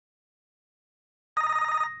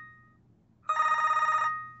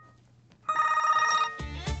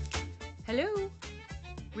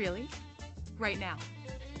Really? Right now?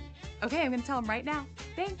 Okay, I'm gonna tell him right now.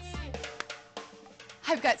 Thanks.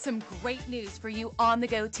 I've got some great news for you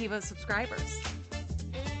on-the-go TiVo subscribers.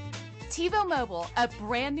 TiVo Mobile, a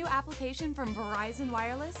brand new application from Verizon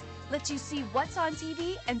Wireless, lets you see what's on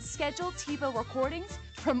TV and schedule TiVo recordings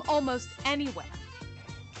from almost anywhere.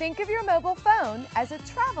 Think of your mobile phone as a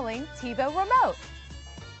traveling TiVo remote.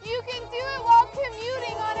 You can do it while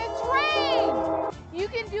commuting on a train. You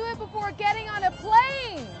can do it before getting on a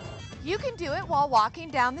plane. You can do it while walking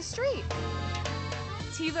down the street.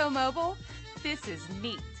 TiVo Mobile, this is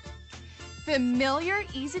neat. Familiar,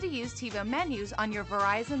 easy-to-use TiVo menus on your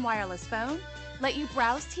Verizon Wireless phone let you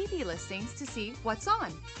browse TV listings to see what's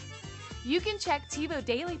on. You can check TiVo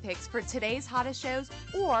Daily Picks for today's hottest shows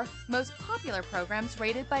or most popular programs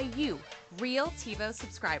rated by you, real TiVo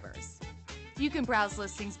subscribers. You can browse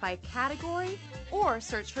listings by category or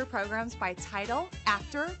search for programs by title,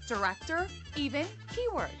 actor, director, even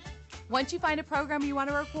keyword. Once you find a program you want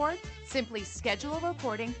to record, simply schedule a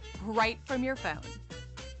recording right from your phone.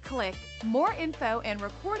 Click More Info and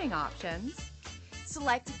Recording Options.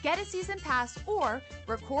 Select Get a Season Pass or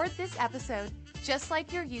record this episode just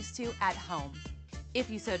like you're used to at home.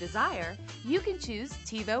 If you so desire, you can choose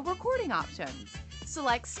TiVo Recording Options.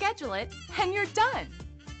 Select Schedule It and you're done.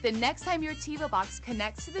 The next time your TiVo box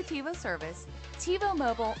connects to the TiVo service, TiVo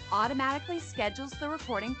Mobile automatically schedules the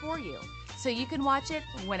recording for you, so you can watch it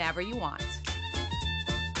whenever you want.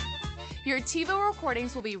 Your TiVo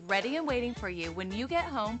recordings will be ready and waiting for you when you get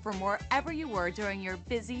home from wherever you were during your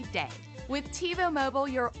busy day. With TiVo Mobile,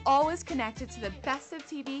 you're always connected to the best of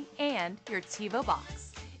TV and your TiVo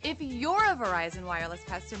box. If you're a Verizon Wireless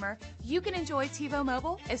customer, you can enjoy TiVo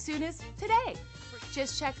Mobile as soon as today.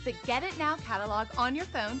 Just check the Get It Now catalog on your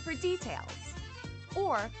phone for details.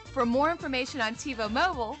 Or, for more information on TiVo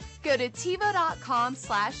Mobile, go to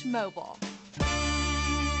TiVo.com/mobile.